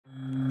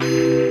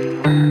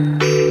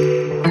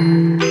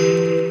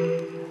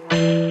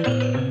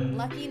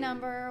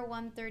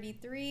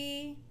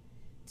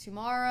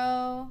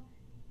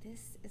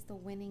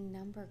winning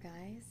number,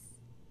 guys.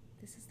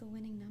 This is the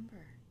winning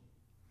number.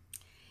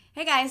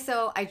 Hey guys,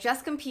 so I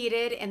just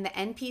competed in the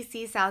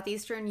NPC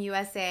Southeastern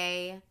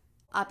USA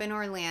up in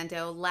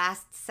Orlando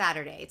last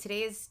Saturday.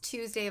 Today is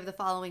Tuesday of the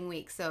following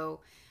week,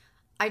 so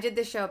I did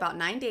this show about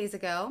 9 days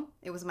ago.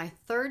 It was my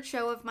third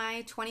show of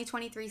my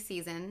 2023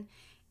 season,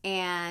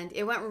 and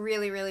it went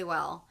really, really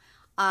well.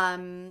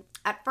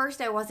 At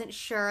first, I wasn't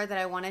sure that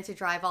I wanted to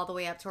drive all the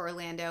way up to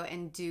Orlando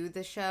and do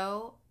the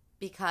show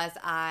because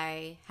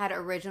I had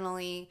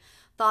originally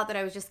thought that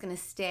I was just going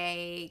to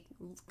stay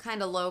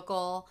kind of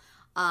local.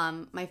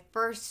 My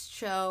first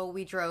show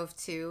we drove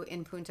to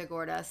in Punta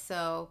Gorda,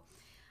 so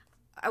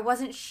I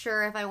wasn't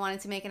sure if I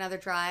wanted to make another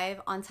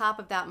drive. On top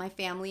of that, my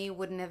family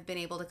wouldn't have been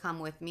able to come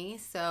with me,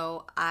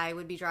 so I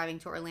would be driving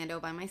to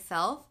Orlando by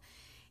myself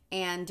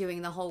and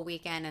doing the whole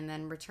weekend and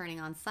then returning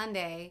on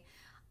Sunday.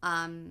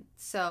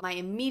 So my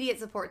immediate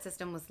support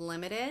system was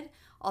limited,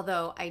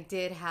 although I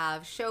did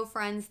have show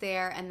friends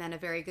there, and then a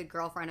very good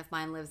girlfriend of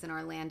mine lives in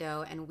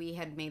Orlando, and we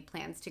had made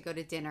plans to go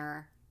to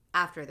dinner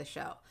after the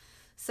show.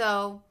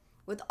 So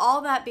with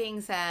all that being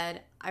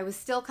said, I was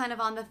still kind of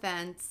on the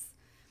fence.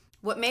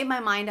 What made my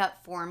mind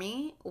up for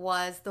me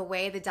was the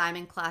way the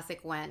Diamond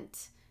Classic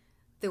went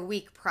the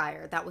week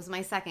prior. That was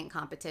my second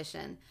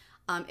competition.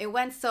 It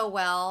went so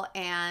well,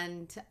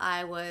 and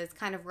I was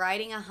kind of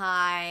riding a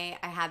high.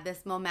 I had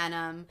this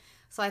momentum,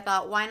 so I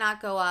thought, why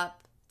not go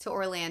up to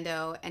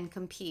Orlando and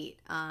compete?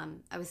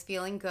 I was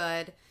feeling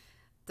good.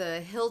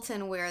 The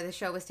Hilton where the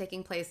show was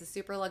taking place is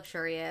super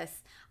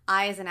luxurious.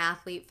 I, as an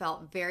athlete,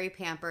 felt very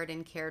pampered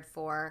and cared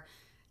for.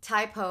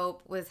 Ty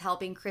Pope was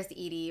helping Chris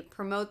Eady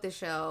promote the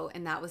show,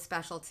 and that was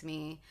special to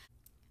me.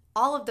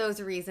 All of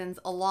those reasons,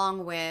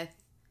 along with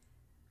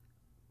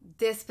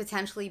this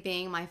potentially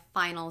being my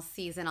final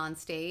season on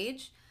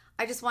stage,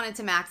 I just wanted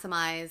to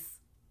maximize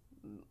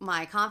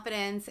my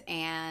confidence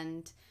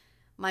and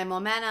my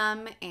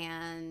momentum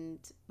and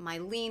my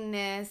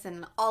leanness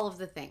and all of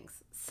the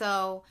things.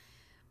 So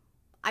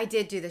I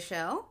did do the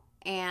show,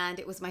 and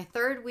it was my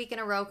third week in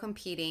a row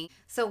competing.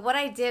 So what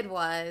I did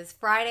was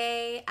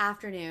Friday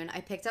afternoon,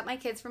 I picked up my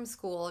kids from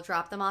school,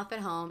 dropped them off at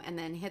home, and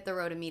then hit the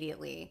road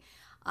immediately.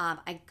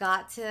 I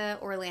got to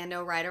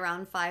Orlando right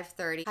around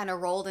 5:30, kind of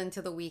rolled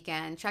into the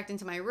weekend, checked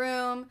into my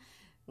room,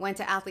 went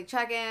to athlete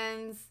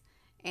check-ins,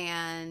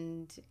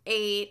 and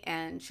ate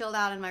and chilled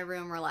out in my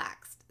room,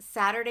 relaxed.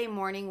 Saturday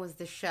morning was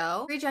the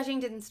show. Prejudging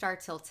didn't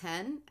start till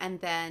 10, and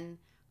then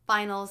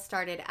finals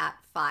started at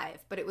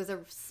 5, but it was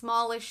a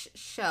smallish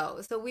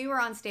show. So we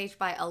were on stage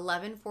by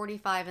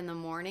 11:45 in the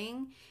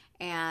morning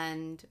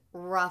and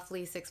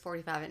roughly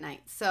 6:45 at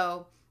night.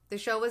 So the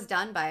show was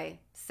done by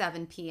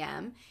 7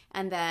 p.m.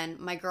 and then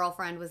my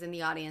girlfriend was in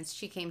the audience.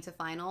 She came to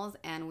finals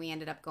and we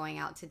ended up going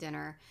out to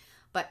dinner.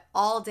 But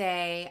all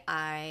day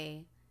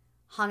I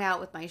hung out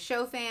with my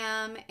show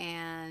fam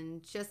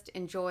and just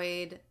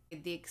enjoyed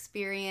the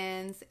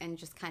experience and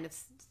just kind of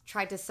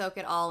tried to soak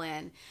it all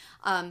in.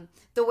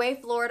 The way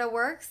Florida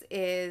works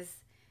is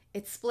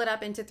it's split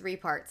up into 3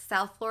 parts: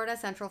 South Florida,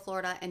 Central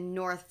Florida, and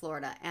North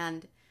Florida.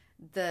 And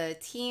the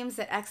teams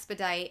that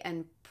expedite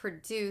and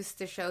produce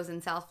the shows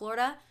in South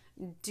Florida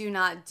do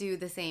not do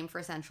the same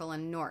for Central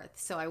and North.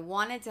 So I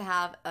wanted to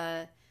have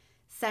a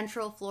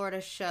Central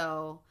Florida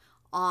show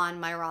on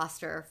my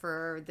roster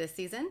for this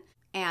season,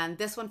 and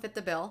this one fit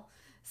the bill.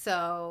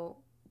 So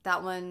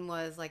that one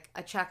was like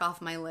a check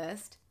off my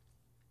list.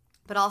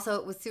 But also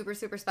it was super,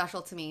 super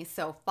special to me.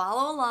 So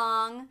follow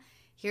along.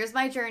 Here's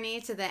my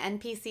journey to the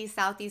NPC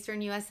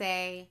Southeastern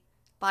USA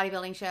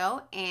bodybuilding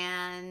show,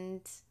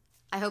 and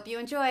I hope you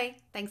enjoy.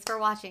 Thanks for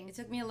watching. It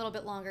took me a little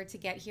bit longer to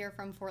get here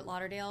from Fort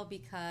Lauderdale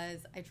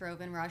because I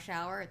drove in rush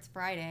hour. It's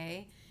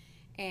Friday,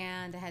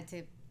 and I had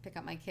to pick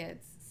up my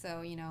kids.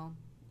 So, you know,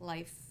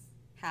 life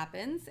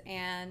happens.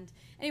 And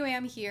anyway,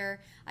 I'm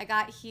here. I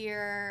got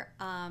here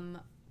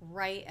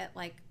right at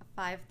like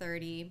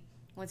 5:30,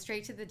 went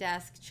straight to the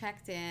desk,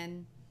 checked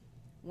in,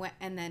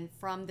 and then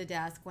from the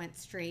desk went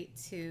straight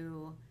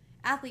to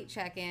athlete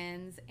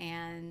check-ins.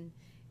 And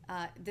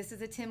this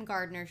is a Tim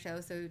Gardner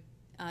show, so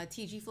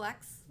TG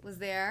Flex was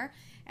there,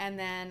 and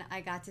then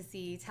I got to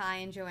see Ty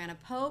and Joanna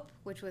Pope,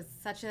 which was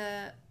such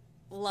a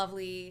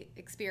lovely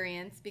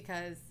experience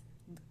because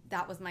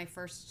that was my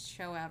first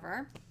show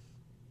ever.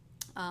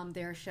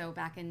 Their show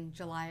back in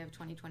July of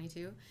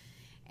 2022,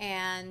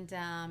 and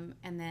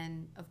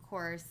then of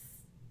course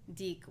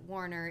Deke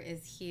Warner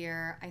is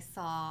here. I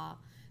saw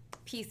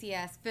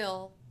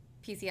Phil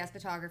PCS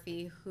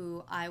Photography,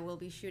 who I will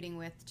be shooting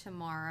with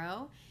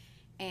tomorrow,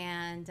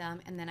 and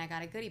then I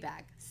got a goodie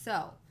bag.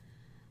 So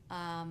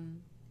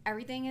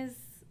everything is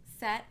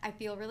set. I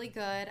feel really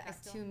good. I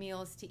have 2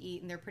 meals to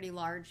eat, and they're pretty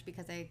large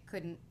because I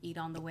couldn't eat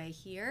on the way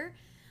here.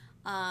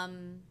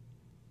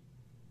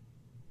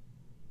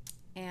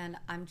 And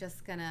I'm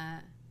just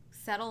gonna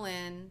settle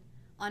in,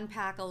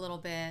 unpack a little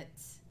bit,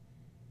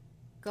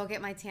 go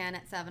get my tan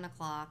at 7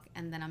 o'clock,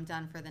 and then I'm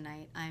done for the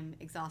night. I'm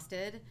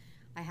exhausted.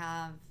 I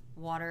have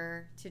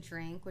water to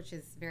drink, which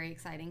is very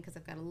exciting because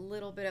I've got a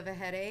little bit of a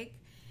headache,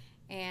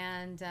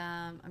 and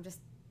I'm just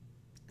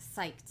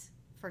psyched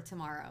for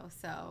tomorrow.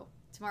 So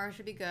Tomorrow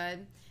should be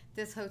good.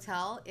 This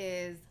hotel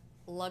is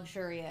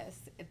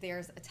luxurious.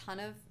 There's a ton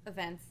of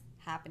events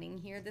happening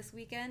here this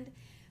weekend.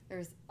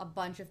 There's a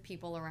bunch of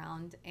people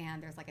around,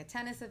 and there's like a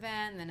tennis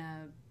event and then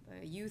a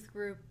youth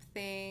group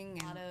thing,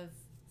 and a lot of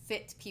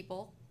fit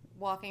people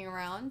walking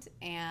around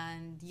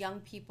and young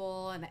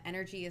people, and the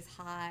energy is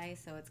high,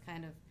 so it's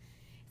kind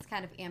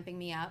of amping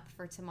me up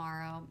for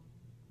tomorrow.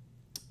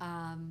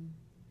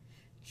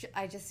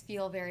 I just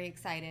feel very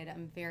excited.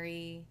 I'm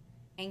very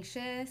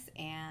anxious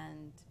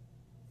and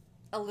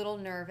a little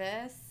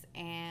nervous,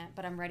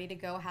 but I'm ready to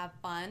go have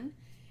fun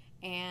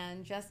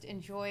and just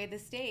enjoy the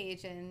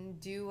stage and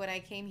do what I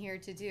came here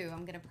to do.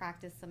 I'm going to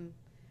practice some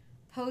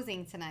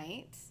posing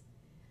tonight,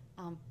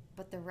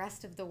 but the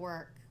rest of the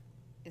work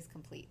is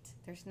complete.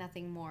 There's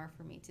nothing more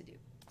for me to do.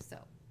 So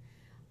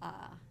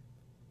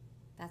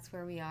that's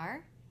where we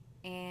are.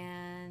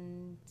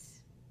 And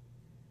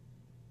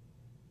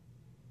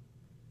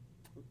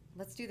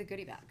let's do the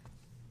goodie bag.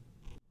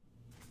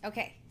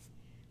 Okay,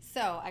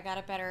 so I got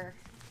a better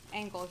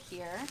angle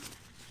here.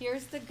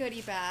 Here's the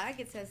goodie bag.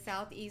 It says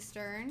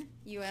Southeastern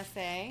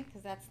USA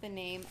because that's the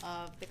name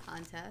of the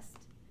contest,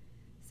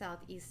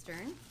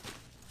 Southeastern.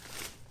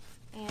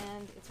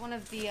 And it's one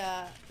of the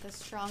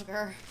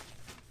stronger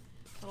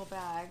little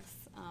bags.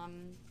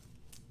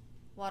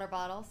 Water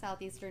bottle,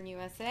 Southeastern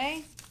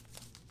USA.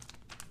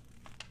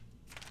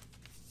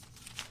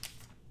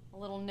 A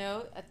little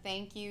note, a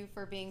thank you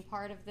for being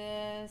part of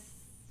this.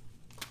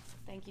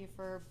 Thank you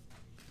for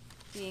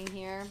being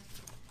here.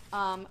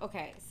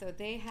 Okay, so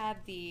they had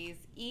these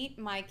Eat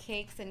My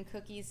Cakes and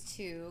Cookies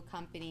Too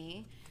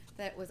company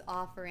that was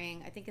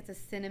offering, I think it's a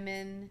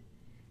cinnamon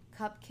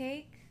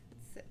cupcake.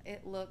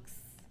 It looks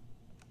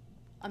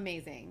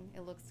amazing.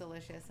 It looks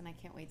delicious, and I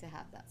can't wait to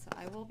have that. So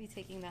I will be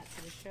taking that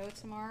to the show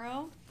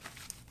tomorrow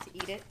to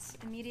eat it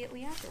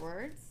immediately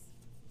afterwards.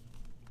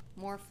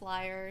 More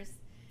flyers,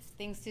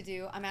 things to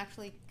do. I'm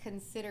actually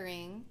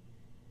considering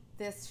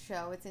this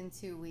show. It's in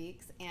 2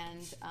 weeks,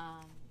 and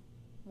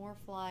more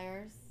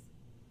flyers.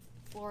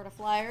 Florida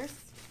flyers.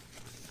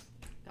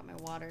 Got my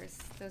waters.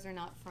 Those are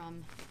not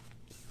from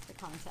the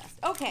contest.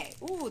 Okay.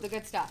 Ooh, the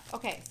good stuff.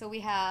 Okay, so we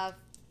have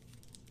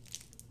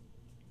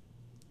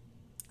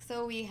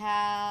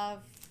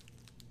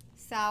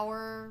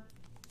sour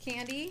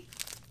candy,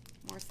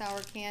 more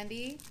sour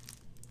candy,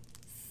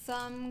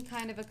 some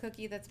kind of a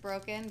cookie that's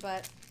broken,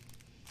 but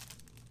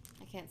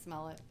I can't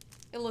smell it.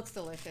 It looks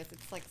delicious.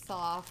 It's like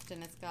soft,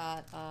 and it's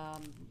got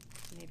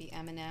maybe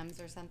M&Ms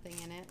or something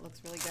in it.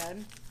 Looks really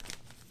good.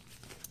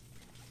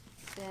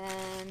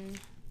 Then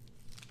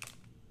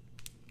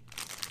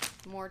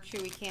more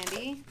chewy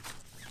candy.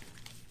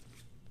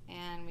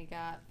 And we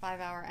got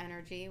 5-Hour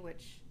Energy,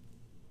 which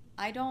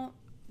I don't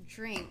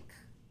drink.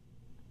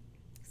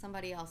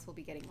 Somebody else will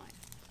be getting mine.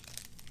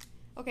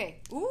 Okay,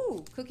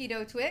 ooh, cookie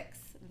dough Twix.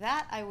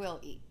 That I will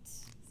eat.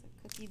 So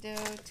cookie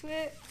dough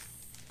Twix,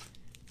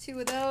 2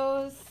 of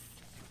those.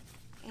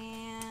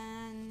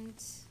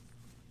 And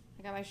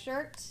I got my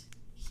shirt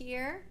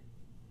here.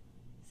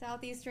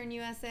 Southeastern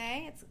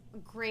USA. It's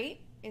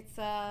great. It's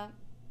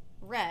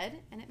red,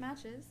 and it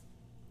matches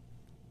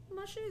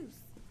my shoes.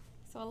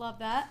 So I love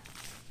that.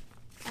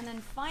 And then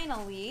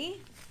finally,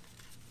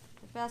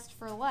 the best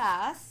for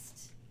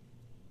last.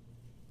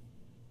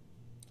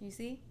 Can you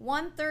see?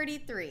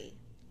 133.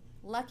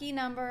 Lucky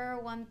number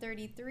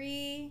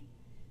 133.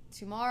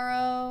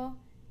 Tomorrow.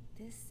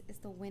 This is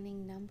the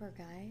winning number,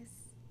 guys.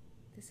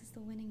 This is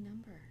the winning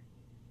number.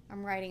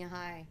 I'm riding a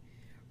high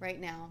right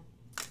now.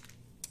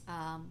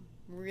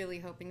 Really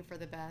hoping for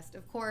the best.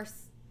 Of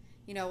course,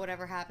 you know,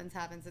 whatever happens,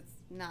 happens. It's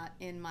not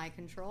in my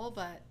control,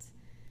 but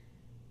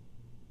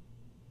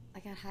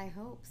I got high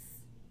hopes.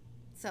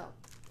 So,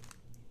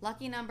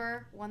 lucky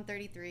number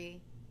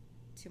 133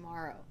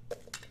 tomorrow.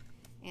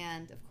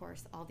 And of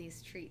course, all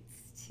these treats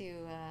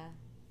to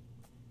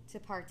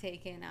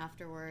partake in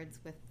afterwards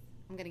with,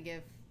 I'm going to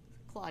give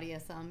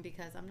Claudia some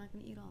because I'm not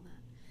going to eat all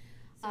that.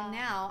 So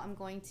now I'm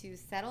going to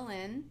settle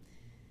in,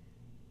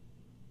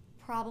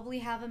 probably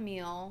have a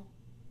meal,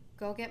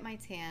 go get my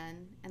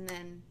tan, and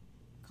then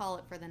call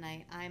it for the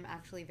night. I'm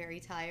actually very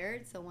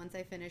tired, so once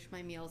I finish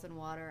my meals and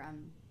water,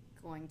 I'm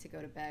going to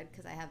go to bed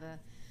because I have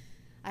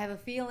a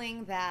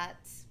feeling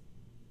that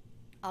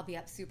I'll be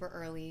up super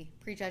early.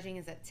 Prejudging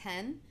is at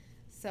 10,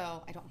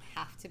 so I don't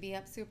have to be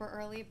up super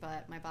early,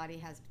 but my body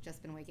has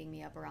just been waking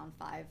me up around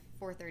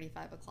 4:30,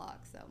 5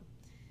 o'clock, so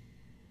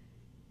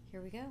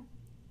here we go.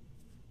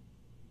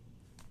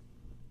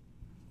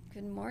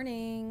 Good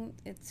morning.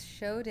 It's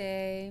show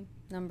day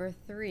number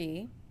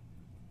 3.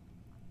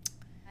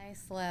 I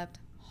slept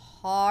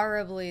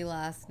horribly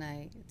last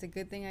night. It's a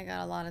good thing I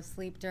got a lot of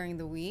sleep during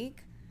the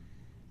week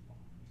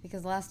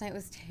because last night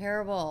was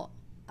terrible.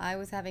 I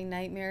was having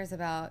nightmares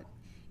about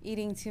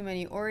eating too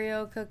many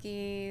Oreo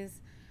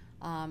cookies,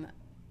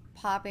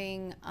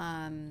 popping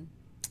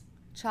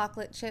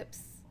chocolate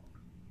chips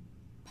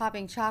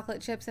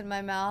in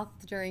my mouth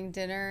during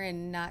dinner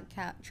and not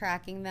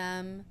tracking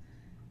them.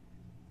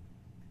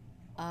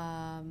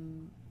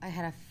 I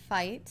had a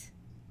fight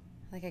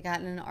Like I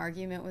got in an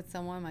argument with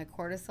someone, my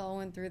cortisol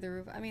went through the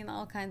roof. I mean,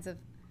 all kinds of,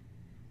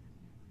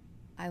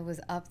 I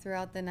was up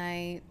throughout the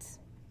night.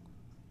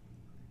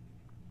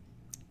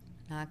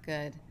 Not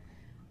good.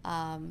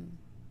 And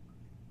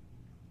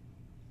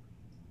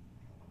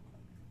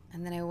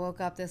then I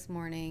woke up this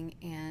morning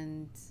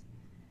and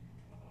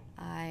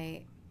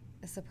I,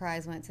 a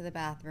surprise, went to the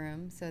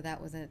bathroom. So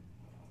that was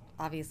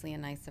obviously a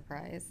nice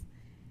surprise.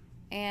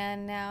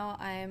 And now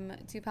I'm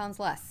 2 pounds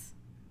less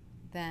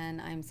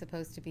than I'm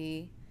supposed to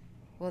be.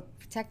 Well,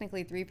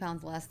 technically 3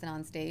 pounds less than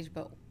on stage,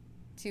 but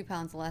 2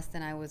 pounds less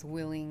than I was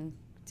willing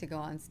to go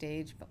on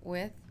stage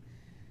with.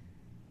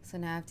 So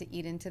now I have to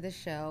eat into the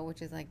show,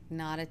 which is like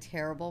not a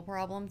terrible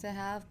problem to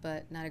have,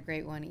 but not a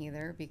great one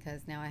either,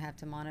 because now I have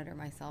to monitor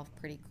myself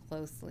pretty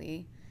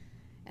closely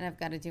and I've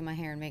got to do my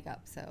hair and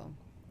makeup. So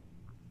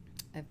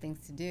I have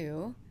things to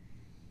do.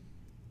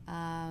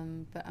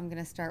 But I'm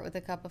going to start with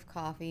a cup of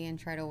coffee and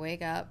try to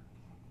wake up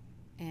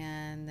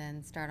and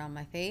then start on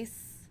my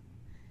face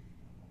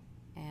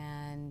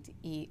and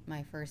eat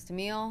my first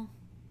meal.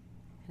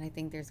 And I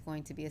think there's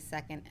going to be a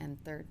second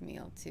and third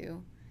meal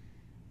too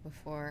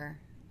before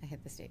I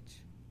hit the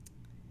stage.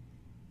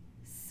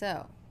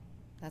 So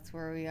that's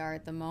where we are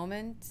at the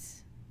moment.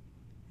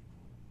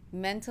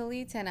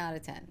 Mentally, 10 out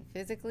of 10.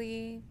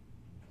 Physically,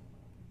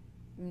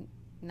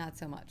 not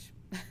so much.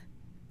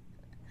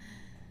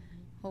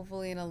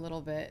 Hopefully in a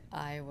little bit,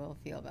 I will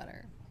feel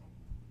better.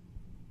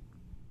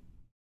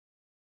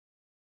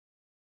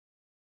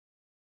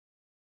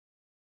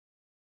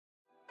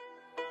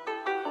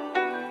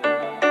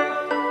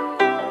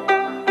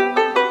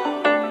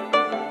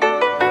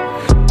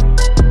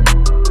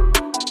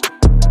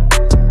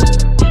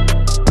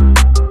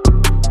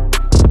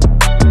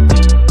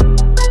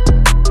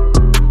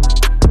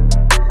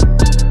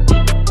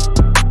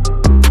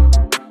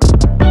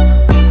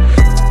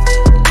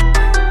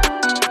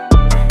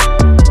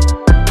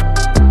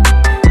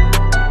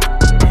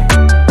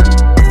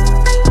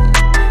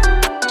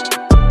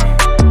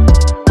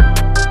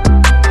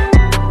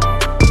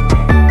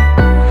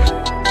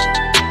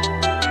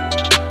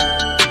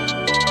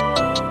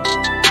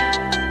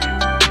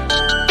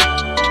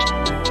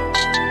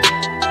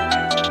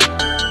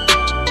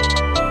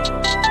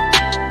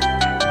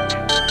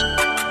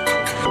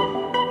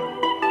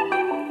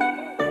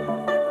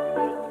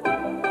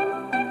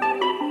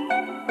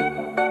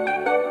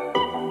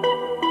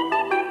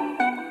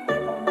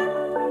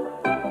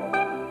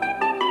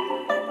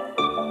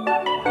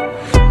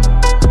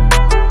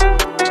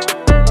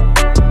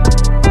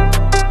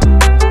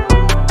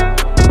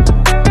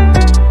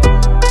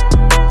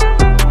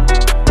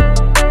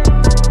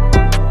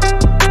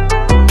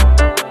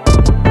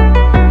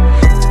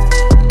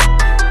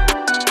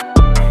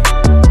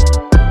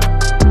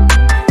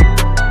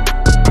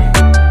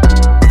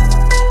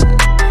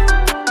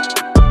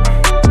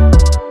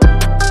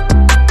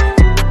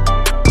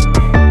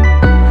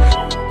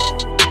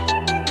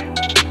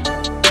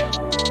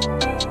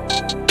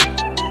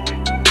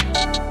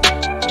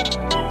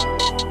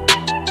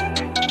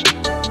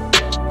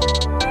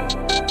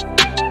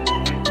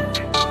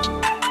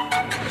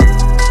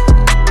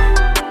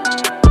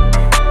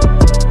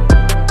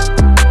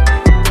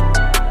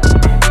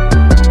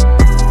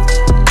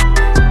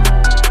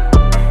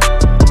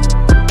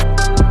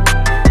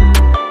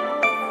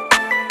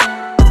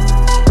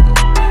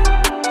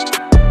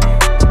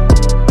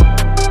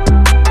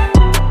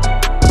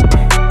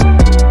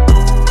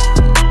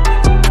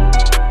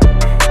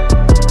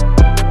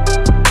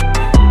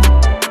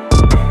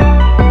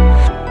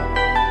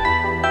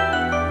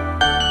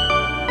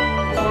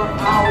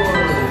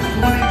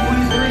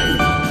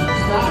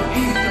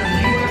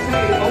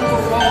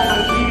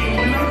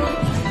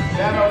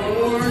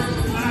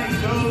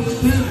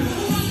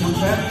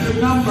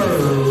 Number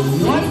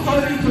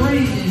 132.